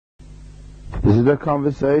This is a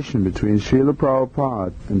conversation between Srila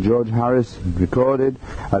Prabhupada and George Harrison, recorded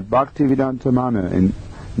at Bhaktivedanta Manor in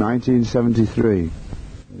 1973.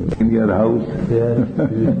 In your house? Yes,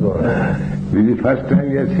 beautiful. This is the first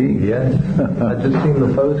time you are seeing? Yes, I'd just seen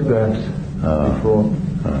the photographs before.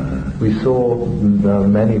 We saw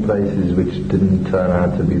many places which didn't turn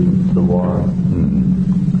out to be the one.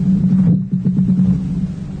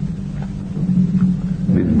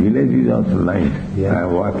 This village is also nice. Yeah. I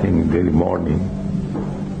am walking very morning.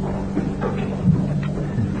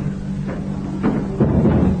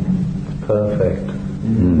 Perfect.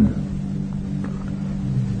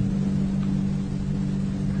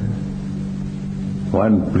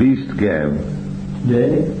 One priest came.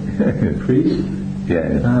 Yeah? Priest?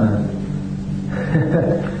 Yes.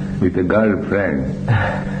 With a girlfriend.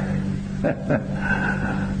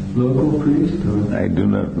 Local priest? Or? I do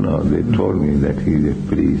not know. They told me that he is a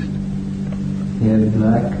priest. He had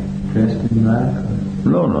black, dressed in black?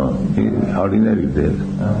 Or? No, he is ordinary dress.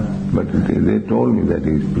 But they told me that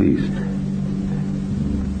he is priest.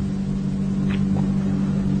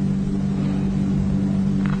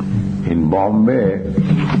 In Bombay,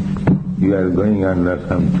 you are going under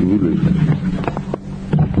some tribulation.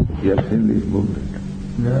 You have seen this movement?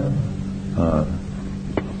 No.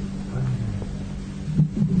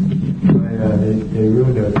 They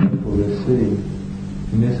ruined our temple, the city.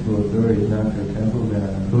 Municipal authorities knocked our temple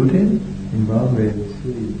down. Who did? In Bombay, the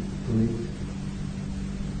city police.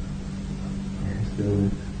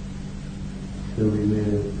 So we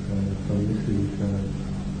made a publicity from it.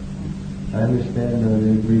 I understand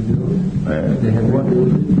they've rebuilt it. They have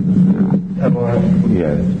rebuilt it.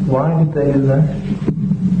 Yes. Why did they do that?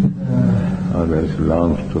 That's a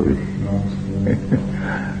long story. Long story.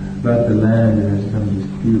 About the land, there's some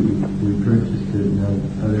dispute. We purchased it, and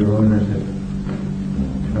other owners have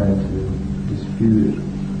tried to dispute it.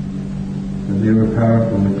 And they were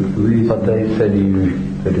powerful with the police. But they said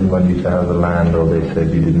they didn't want you to have the land, or they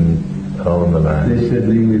said you didn't own the land. They said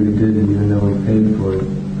legally we didn't, even though we paid for it.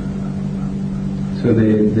 So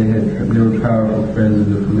they were powerful friends of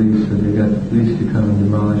the police, so they got the police to come and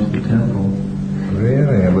demolish the temple.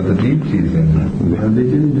 Really? But the deities in there? Well, they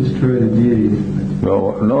didn't destroy the deities.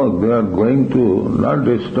 No, they are going to not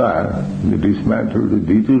destroy, they dismantle the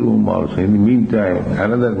deity room also. In the meantime,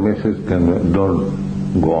 another message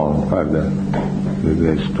don't go on further.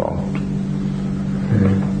 They stopped.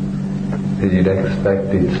 Did you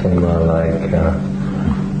expect it somewhere like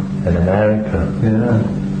in America? Yeah.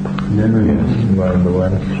 Never somewhere in the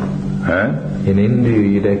West. In India,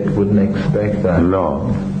 you wouldn't expect that.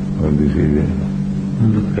 No. Well, this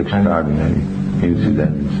is extraordinary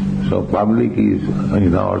incident. So public is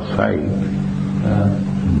in our side.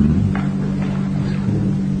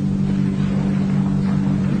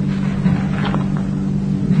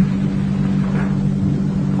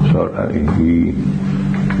 So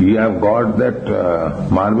we have got that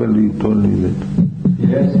marble, you told me that.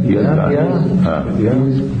 Yes, he has,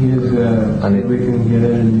 and we can get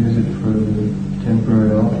it and use it for the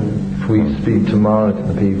temporary altar. If we speak tomorrow to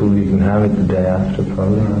the people, we can have it the day after,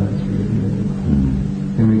 probably. That's really good.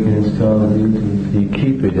 Then we can install the deities. You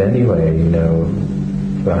keep it anyway, you know.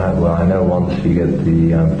 Well, I know once you get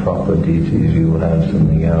the proper deities, you will have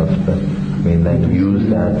something else, but I mean, then use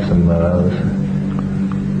that somewhere else.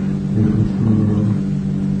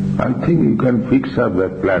 I think you can fix up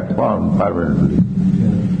that platform permanently.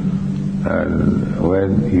 And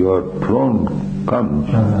when your throne comes,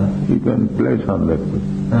 you can place on that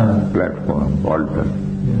platform, altar.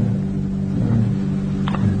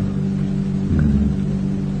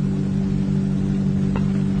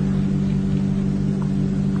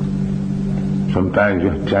 Sometimes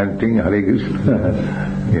you're chanting Hare Krishna.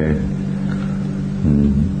 Yes.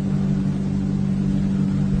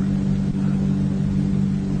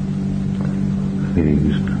 Hare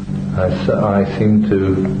Krishna. I seem to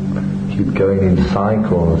keep going in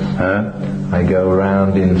cycles. I go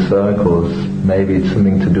around in circles. Maybe it's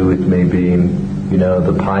something to do with me being,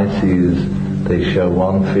 the Pisces, they show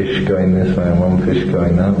one fish going this way and one fish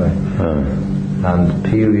going that way. And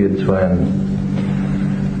periods when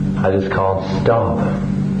I just can't stop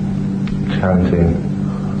chanting.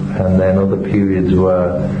 And then other periods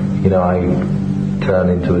where, I turn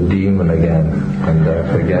into a demon again and I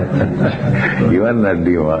forget. You are not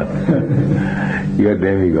demon. You are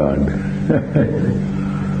demigod.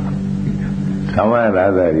 Somewhere or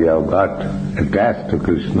other you have got attached to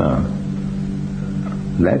Krishna.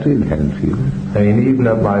 That will help you. I mean, even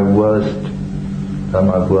at my worst, I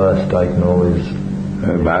can always...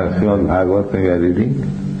 Srimad Bhagavatam you are reading?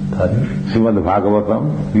 Pardon? Srimad Bhagavatam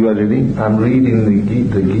you are reading? I'm reading the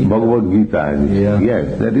Gita. Bhagavad Gita. Yeah.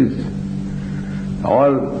 Yes, that is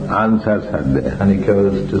All answers are there. And he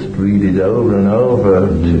goes, just read it over and over,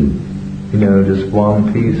 just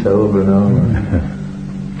one piece over and over.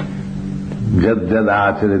 Jad jad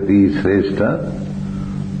acharati shrestha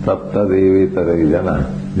tat tad evetare jana.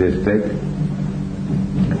 Just take.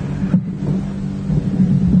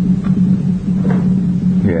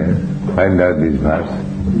 Yeah, find out this verse.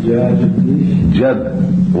 Jad,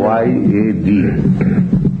 Y-A-D.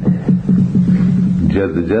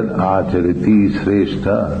 Jad jad acharati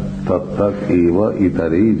shrestha tat tat eva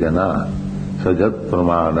itare jana sajat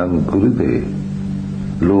pramanam kurite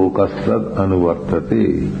lokasad anuvartate.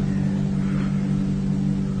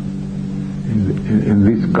 In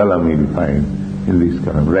this column you'll find, in this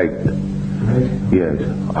column, right? Yes,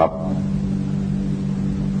 up.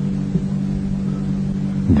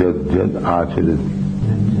 Jad jad acharati.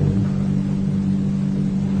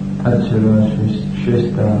 Achara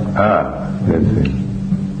Shrestha. That's it.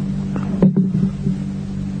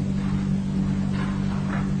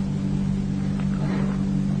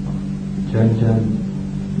 Jad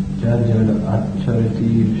jad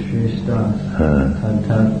acharati Shrestha.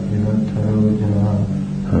 Tat evataro jana.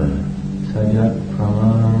 Sajat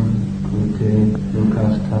pramanam kurte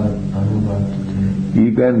lokastat anuvartate.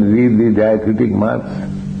 You can read the diacritic marks.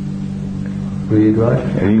 Read what?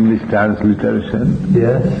 English transliteration.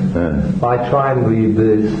 Yes. I try and read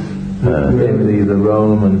this in the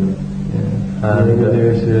Roman. And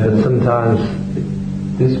there's sometimes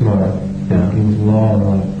this mark. Means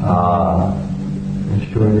long. And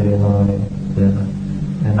short A line.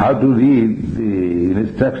 And How to read, the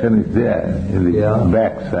instruction is there in the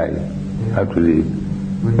back side. How to read.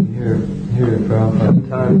 when you hear it, Prabhupada.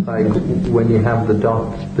 sometimes like when you have the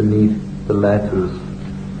dots beneath the letters.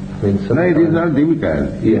 I mean, No, it is not difficult.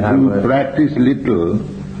 If you practice little,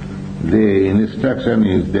 the instruction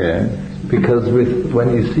is there. Because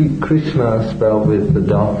when you see Krishna spelled with the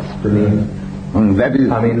dots beneath, That is,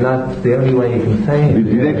 that's the only way you can say it. the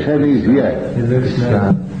direction is here. It looks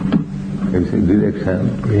Krishna. You see, direction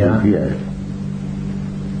is here.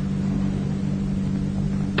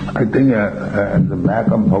 I think at the back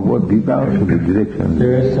of Bhagavad Gita also the direction.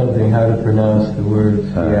 There is something how to pronounce the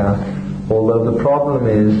words. Although the problem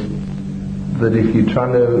is that if you're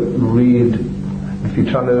trying to read, if you're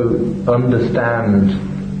trying to understand.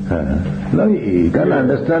 No, you can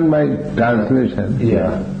understand my translation.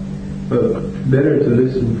 But better to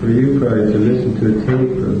listen for you, probably, to listen to a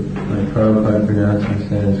tape of like Prabhupada pronouncing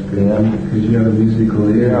Sanskrit, because you have a musical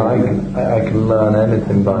ear. I can learn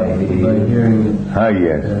anything by hearing it.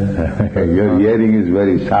 Yes. Your hearing is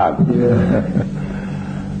very sharp.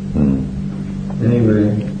 Anyway,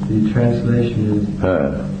 the translation is,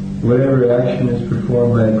 whatever action is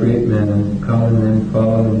performed by a great man and common men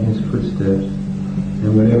follow in his footsteps,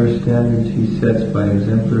 and whatever standards he sets by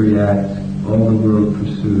exemplary acts, all the world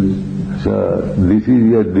pursues. So this is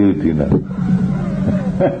your duty now.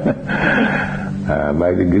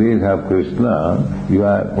 By the grace of Krishna, you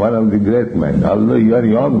are one of the great men, although you are a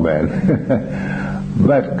young man.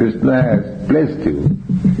 But Krishna has placed you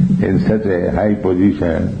in such a high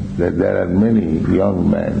position that there are many young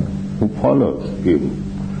men who follow you.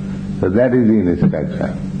 So that is the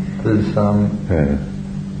instruction. There's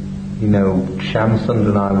Shamsund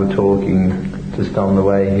and I were talking just on the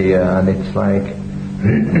way here, and it's like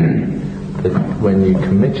that when you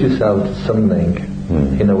commit yourself to something,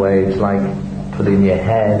 in a way it's like putting your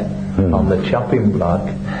head on the chopping block,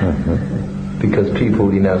 because people,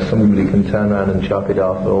 somebody can turn around and chop it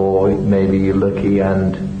off, or maybe you're lucky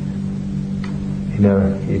and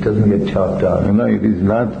it doesn't get chopped off. No, it is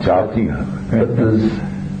not chopping. But there's,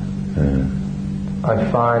 I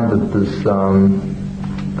find that there's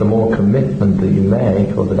the more commitment that you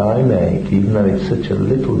make, or that I make, even though it's such a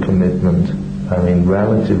little commitment,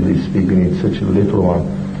 relatively speaking, it's such a little one.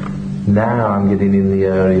 Now I'm getting in the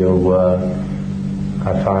area where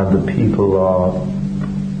I find that people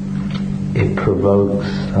it provokes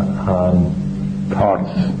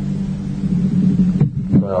thoughts.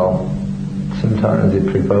 Well, sometimes it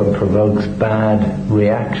provokes bad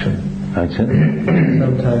reaction.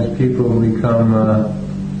 Sometimes people become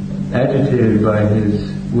agitated by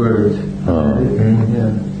his words.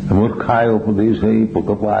 Murkhaya upadesai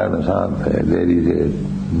pukapayana santaya. There is a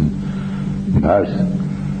verse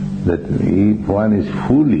that if one is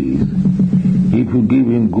foolish, if you give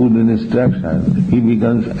him good instruction, he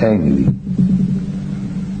becomes angry.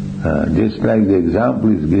 Just like the example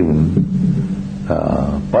is given,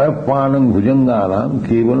 Payapanam bhujanganam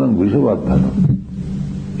kevalam vishavardhanam.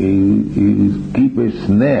 You keep a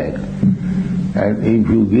snake, and if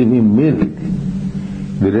you give him milk,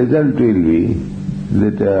 the result will be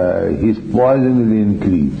that his poison will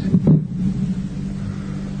increase.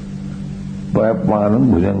 Payapmanam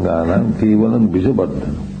bhujanganam kevalam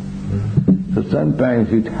visabardhanam. So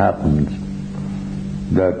sometimes it happens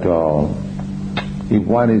that if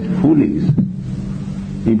one is foolish,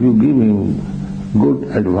 if you give him good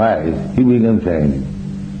advice, he becomes angry.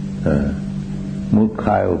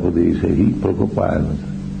 Murkhaya upadesahi Prabhupada.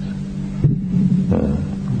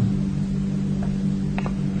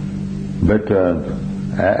 But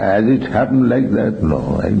as it happened like that,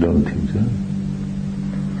 no, I don't think so.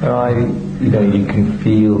 I can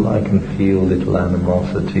feel little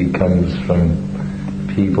animosity comes from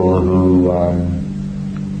people who, I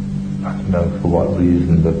don't know for what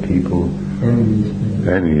reason, but people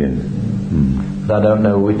Envious. I don't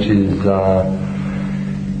know which is,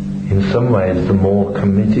 in some ways, the more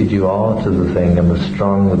committed you are to the thing and the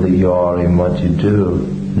stronger that you are in what you do,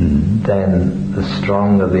 then the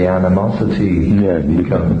stronger the animosity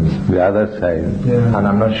becomes. The other side. Yeah. And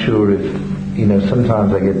I'm not sure if,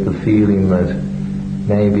 sometimes I get the feeling that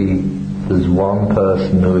maybe there's one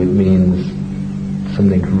person who it means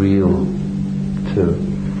something real to,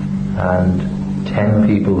 and 10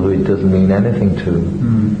 people who it doesn't mean anything to.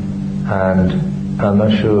 And I'm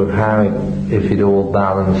not sure if it all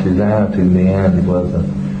balances out in the end, whether...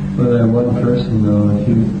 Well, that one person though, if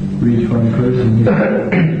you reach one person, he's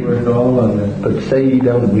worth all of it. But say you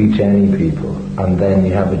don't reach any people, and then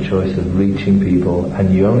you have a choice of reaching people,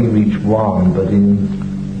 and you only reach one, but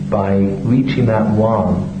by reaching that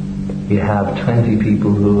one, you have 20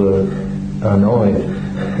 people who are annoyed.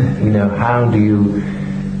 How do you...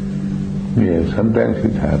 Yes, sometimes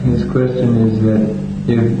it happens. His question is that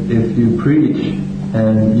if you preach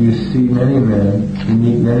and you see many men, you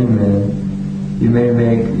meet many men, you may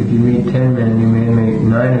make, if you meet 10 men, you may make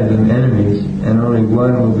 9 of them enemies, and only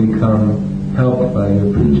one will become helped by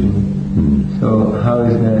your preaching. So how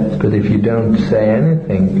is that? But if you don't say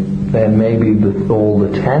anything, then maybe all the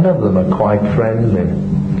 10 of them are quite friendly.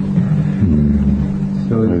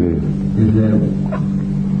 So is that,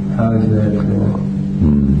 how is that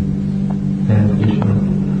beneficial?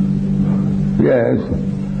 Yes,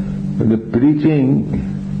 the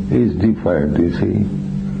preaching is different, you see.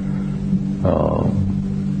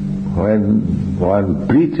 When one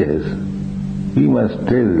preaches, he must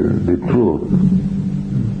tell the truth.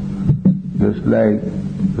 Just like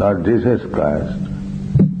Lord Jesus Christ.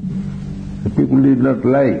 The people did not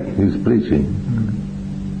like his preaching,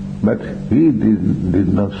 but he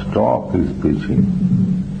did not stop his preaching.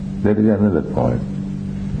 That is another point.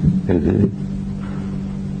 You see?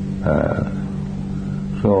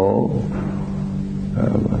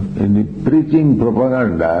 In the preaching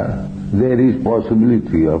propaganda, there is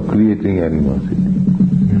possibility of creating animosity.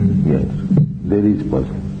 Yes, there is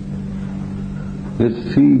possibility.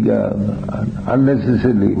 Just see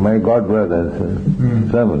unnecessarily, my God brothers,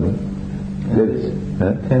 family. Yes,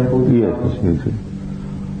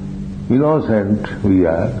 innocent we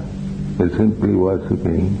are. We are simply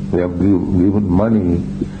worshipping. We have given money.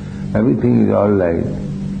 Everything is all right.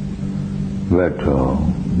 But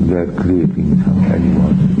they are creating some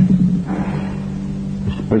animosity.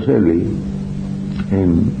 Especially in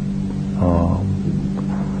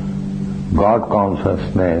God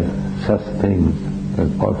consciousness, such things are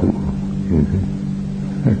possible. You see.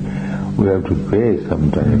 We have to pay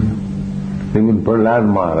sometimes. Even Prahlad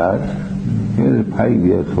Maharaj, he was a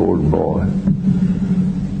 5-year-old boy,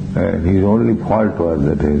 and his only fault was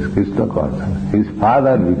that his Krishna consciousness. His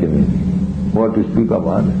father became enemy. What to speak of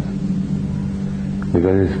others?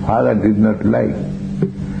 Because his father did not like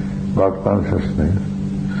God consciousness.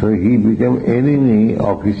 So he became enemy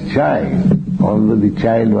of his child, although the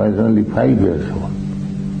child was only 5 years old.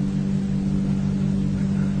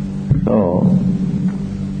 So,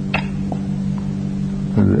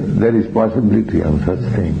 there is possibility of such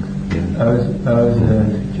things. I was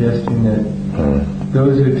suggesting that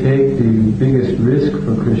those who take the biggest risk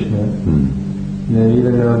for Krishna, that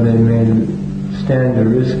even though they may stand the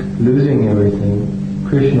risk losing everything,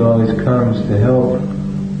 Krishna always comes to help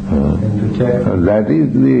and protect them. That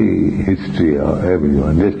is the history of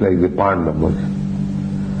everyone, just like the Pandavas.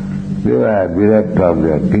 They were bereft of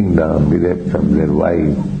their kingdom, bereft of their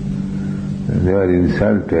wife, they were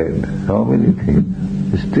insulted, so many things.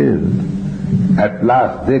 Still, at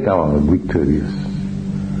last they come out victorious.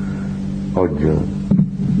 Arjuna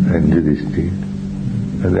and Yudhishthira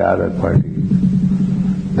and the other parties.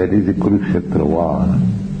 That is the Kurukshetra war.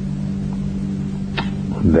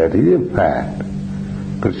 That is a fact.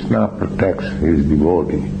 Krishna protects his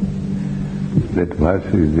devotee. That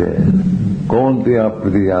verse is there. Kaunteya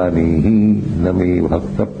pradiyanihi nami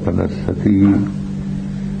bhakta panasati.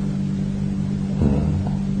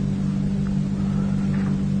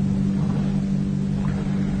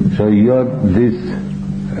 So this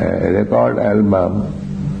record album,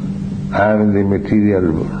 I am in the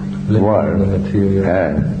material world. The material.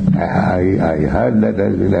 And I heard that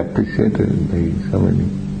has been appreciated by so many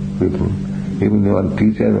people. Even one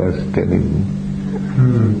teacher was telling me.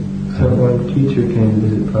 So one teacher came to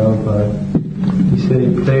visit Prabhupada. He said he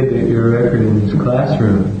played your record in his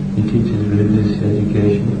classroom. He teaches religious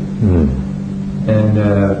education. And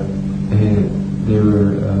they were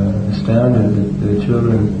astounded that the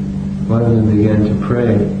children, one of them began to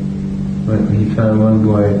pray. But he found one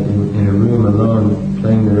boy in a room alone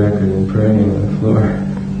playing the record and praying on the floor.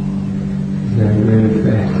 Very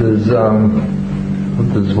fast.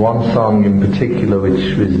 There's one song in particular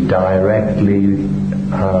which was directly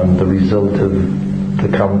the result of the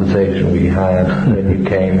conversation we had when you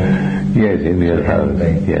came. Yes, in your house.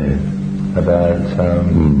 Yes. About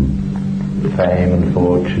fame and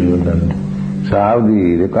fortune and. So how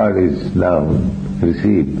the record is now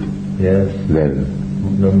received? Yes. Then.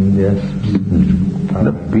 Yes.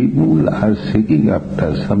 The people are seeking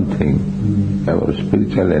after something, our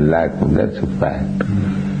spiritual enlightenment. That's a fact.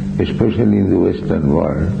 Especially in the Western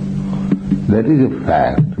world, that is a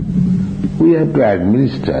fact. We have to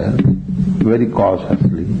administer very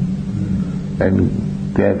cautiously and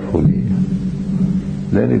carefully.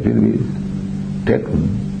 Then it will be taken.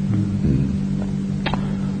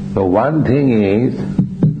 So one thing is,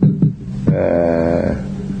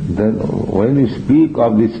 that when you speak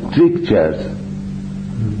of the strictures,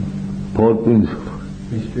 4 principles,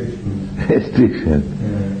 restriction.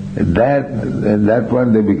 That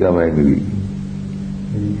one they become angry.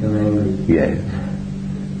 They become angry. Yes.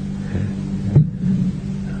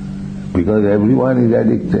 Because everyone is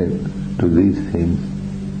addicted to these things.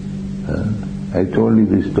 I told you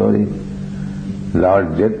the story.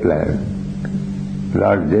 Lord Jetland,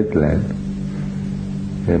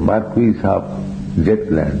 the Marquis of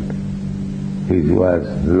Jetland, he was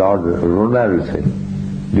Lord Ronaldson.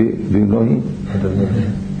 Do you know him? I don't know.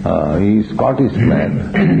 He is Scottish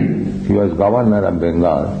man. He was governor of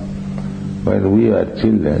Bengal when we were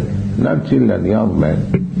children, not children, young men.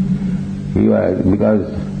 He was, because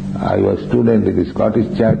I was student in the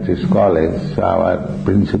Scottish Churches College, so our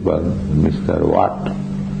principal, Mr. Watt,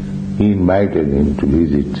 he invited him to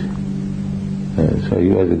visit. So he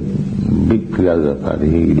was a big philosopher.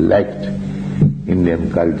 He liked Indian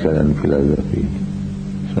culture and philosophy.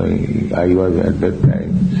 So I was at that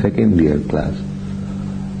time second year class.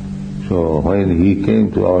 So when he came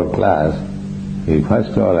to our class, he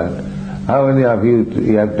first told us, how many of you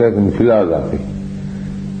have taken philosophy?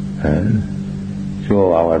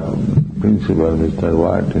 So our principal, Mr.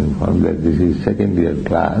 Watt, informed that this is second year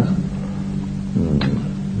class.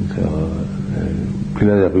 So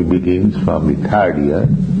philosophy begins from the third year.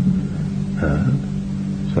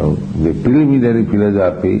 So the preliminary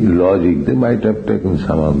philosophy, logic, they might have taken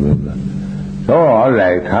some of them. So all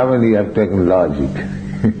right, how many have taken logic?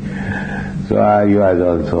 So I was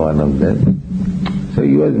also one of them. So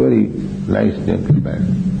he was very nice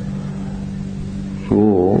gentleman.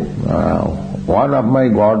 So one of my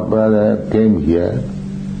godbrother came here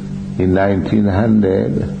in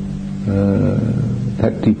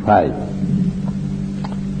 1935.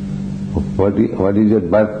 What is your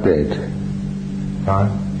birth date?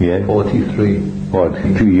 Yes. 43.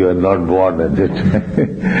 43. You are not born at that time.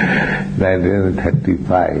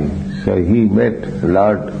 1935. So he met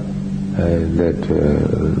Lord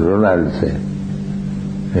Ronaldson.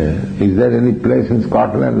 Is there any place in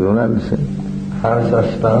Scotland, Ronaldson? How is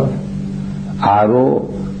that spelled? Ronaldsa.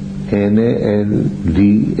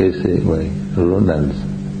 Ronaldson.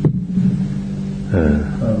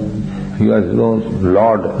 He was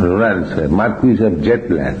Lord Ronaldson, Marquis of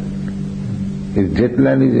Jetland. Is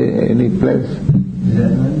Jetland any place?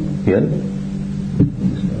 Zetland? Yes.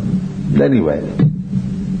 Anyway,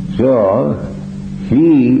 so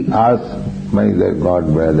he asked my god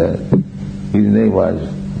brother, his name was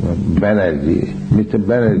Banerjee, Mr.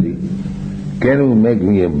 Banerjee, can you make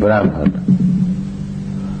me a Brahman?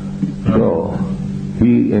 So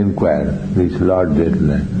he inquired, this Lord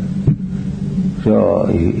Jetland. So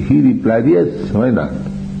he replied, yes, why not?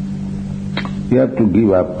 You have to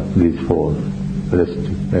give up these 4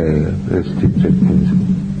 restricted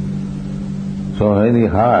principles. So when he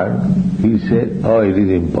heard, he said, oh, it is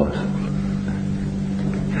impossible.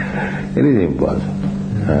 It is impossible.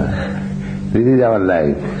 This is our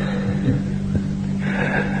life.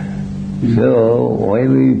 So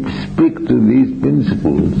when we speak to these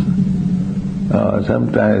principles,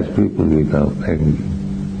 sometimes people become angry.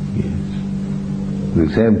 Yes. The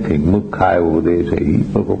same thing, Mukhaya Upadeshahi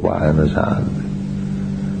Prakopayana Sadhana.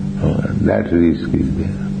 That risk is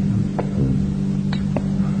there.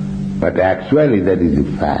 But actually that is a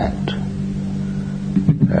fact.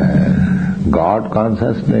 God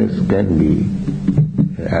consciousness can be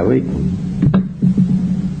awakened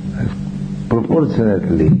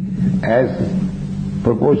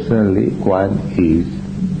proportionately one is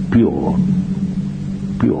pure,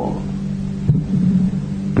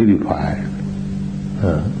 purified.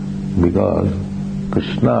 Because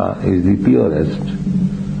Krishna is the purest.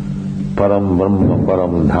 Param Brahma,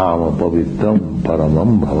 Param Dhama, Pavitram,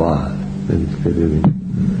 Paramam Bhava. That is stated.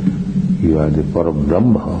 You are the Param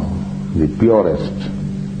Brahma, the purest,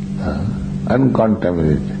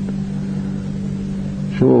 uncontaminated.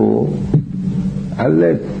 So,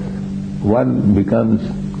 unless one becomes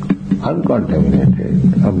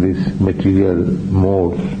uncontaminated of this material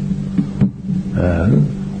modes,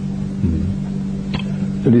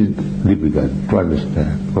 it is difficult to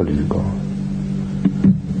understand what is God.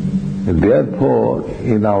 And therefore,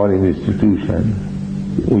 in our institution,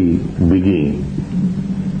 we begin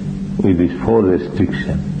with these 4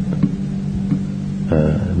 restrictions.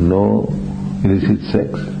 No illicit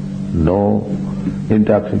sex, no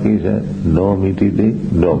intoxication, no meat eating,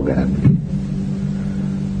 no gambling.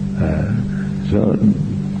 So,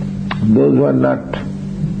 those who are not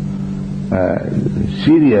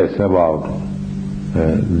serious about,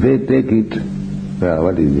 they take it,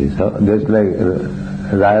 what is this? Just like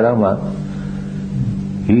Rama,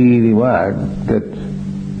 he remarked that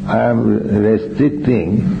I am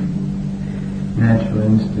restricting natural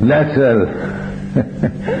instinct. Natural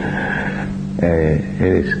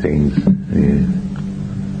instincts,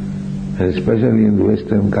 especially in the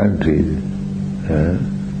Western countries.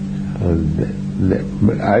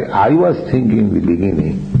 I was thinking in the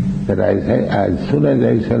beginning that as soon as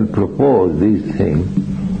I shall propose these things,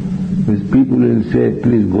 these people will say,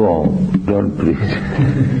 please go on, don't preach.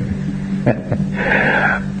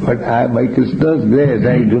 But by Krishna's grace,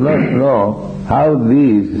 I do not know how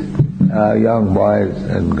these young boys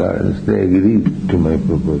and girls, they agreed to my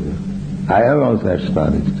proposal. I am also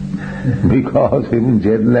astonished, because even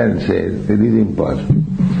Jetland says it is impossible.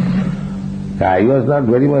 I was not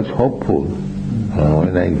very much hopeful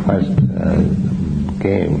when I first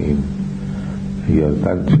came in your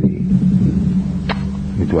country.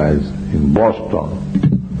 It was in Boston,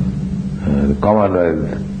 the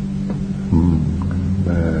Commonwealth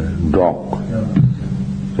dock.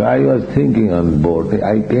 So I was thinking on boat.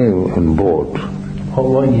 I came on boat.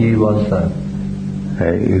 What year was that?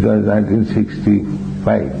 It was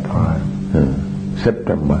 1965,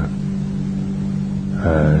 September. I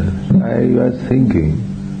was thinking,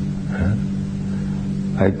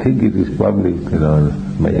 I think it is published in our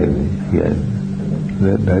magazine, yes,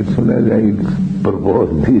 that as soon as I propose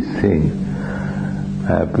this thing,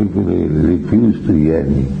 people will refuse to hear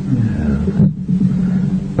me.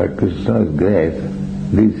 But Krishna's grace,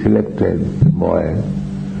 these selected boys,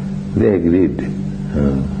 they agreed.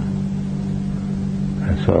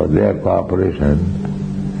 So their cooperation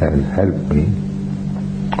has helped me.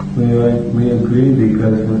 We agreed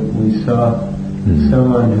because we saw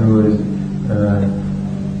someone who was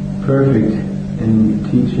perfect in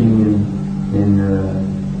teaching and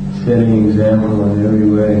setting example in every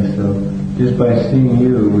way. So just by seeing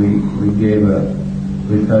you, we gave up.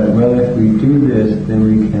 We thought, well, if we do this, then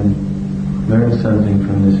we can learn something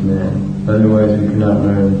from this man. Otherwise, we cannot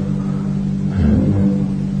learn. So,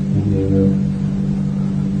 we gave up.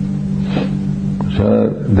 So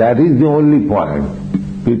that is the only point.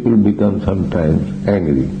 People become sometimes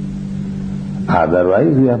angry.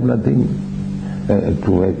 Otherwise, we have nothing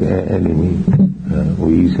to make enemy.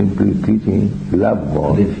 We simply teaching love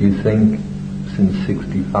God. But if you think since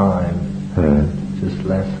 65, just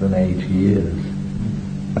less than 8 years,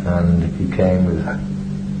 and if you came with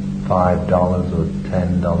 $5 or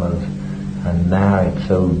 $10, and now it's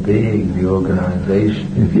so big, the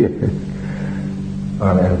organization. Yes.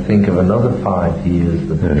 And I think of another 5 years,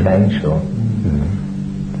 the potential,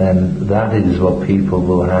 then that is what people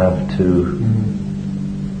will have to,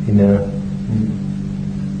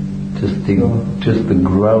 just the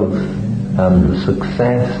growth and the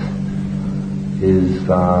success is,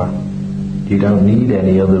 you don't need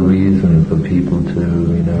any other reason for people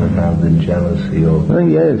to, have the jealousy or... Oh,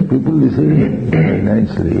 yes, people receive it very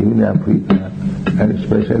nicely, even Africa, and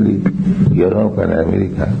especially Europe and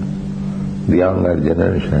America. The younger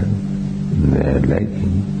generation, they are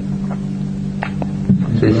liking.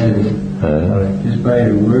 Just by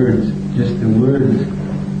your words, just the words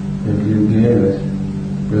that you gave us,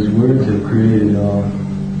 those words have created all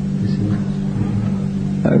this.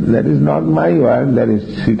 That is not my word, that is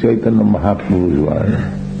Sri Chaitanya Mahaprabhu's word.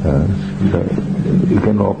 So you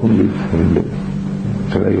can open this window.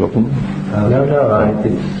 Shall I open? No, right.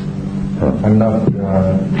 I'm not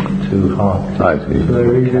too hot. I see. Shall I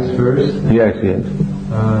read this verse? Yes, yes.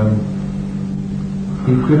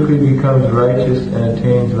 He quickly becomes righteous and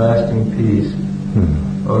attains lasting peace.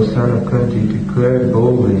 O son of Kunti, declare it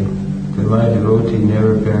boldly that my devotee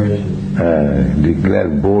never perishes. Declare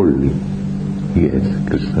boldly. Yes,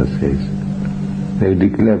 Krishna says. They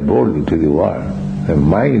declare boldly to the world that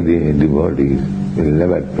my devotees will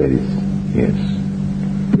never perish. Yes.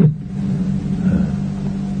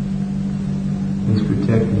 He's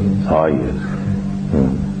protecting us. Oh, yes.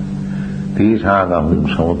 Tishagahum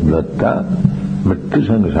samudlatta mrittu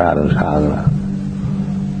sangsara sagara.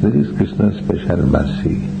 This is Krishna's special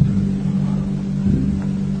mercy.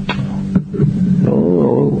 So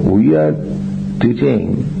we are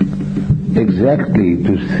teaching exactly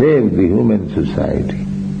to save the human society,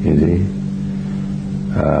 you see.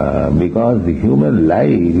 Because the human life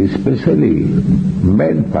is specially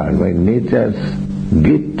made for by nature's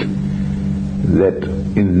gift, that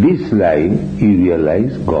in this life you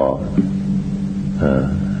realize God.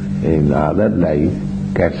 In other life,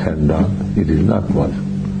 cats and dogs, it is not possible.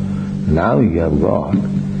 Now you have got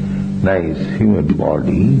nice human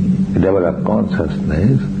body, develop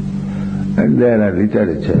consciousness, and there are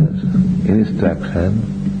literatures, instruction.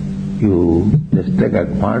 You just take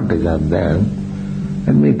advantage of them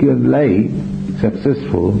and make your life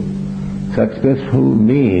successful. Successful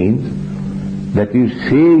means that you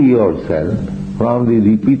save yourself from the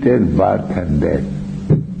repeated birth and death.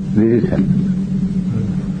 This is success.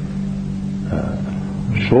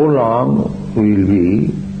 So long we will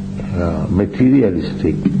be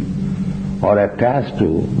materialistic or attached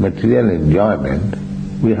to material enjoyment,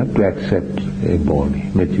 we have to accept a body,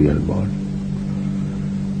 material body.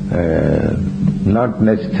 Not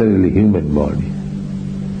necessarily human body.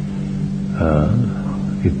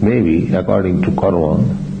 It may be, according to karma,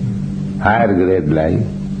 higher grade life,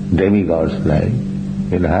 demigod's life,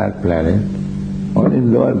 in higher planet, or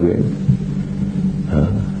in lower grade.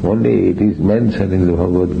 One day it is mentioned in the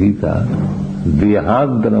Bhagavad Gita,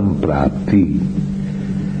 Dhyadram Prapti.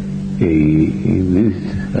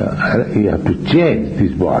 You have to change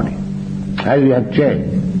this body. As you have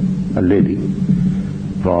changed already,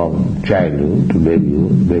 from childhood to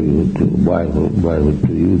babyhood, babyhood to boyhood, boyhood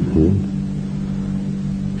to youthhood.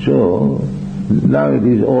 So, now it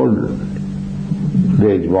is old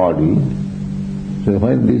age body. So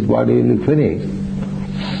when this body will be finished,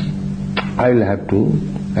 I will have to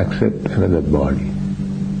accept another body.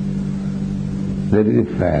 That is a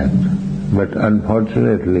fact. But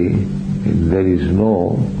unfortunately, there is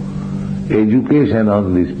no education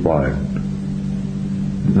on this point.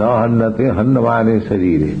 Na hannate hannavane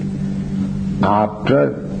sarire.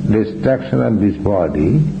 After destruction of this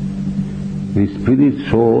body, the spirit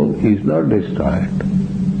soul is not destroyed.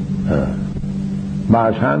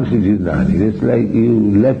 Bhashamsi jiddhani. It's like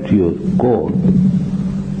you left your coat.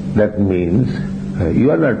 That means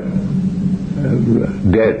you are not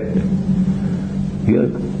dead. Your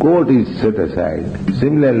coat is set aside.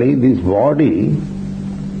 Similarly, this body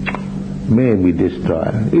may be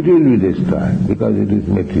destroyed. It will be destroyed because it is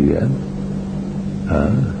material.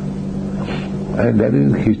 And that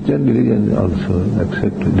is Christian religion also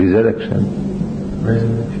accepts resurrection.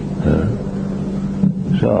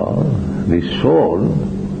 So the soul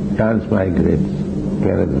transmigrates to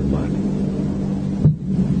another body.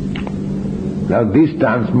 Now this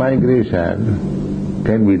transmigration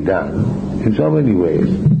can be done in so many ways,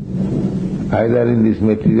 either in this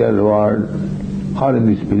material world or in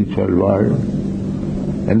the spiritual world.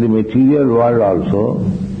 In the material world also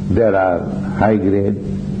there are high grade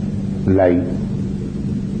life.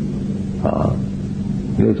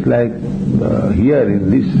 Just like here in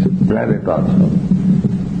this planet also,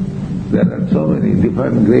 there are so many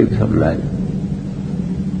different grades of life,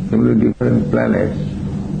 so many different planets.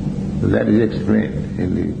 That is explained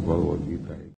in the Bhagavad Gita.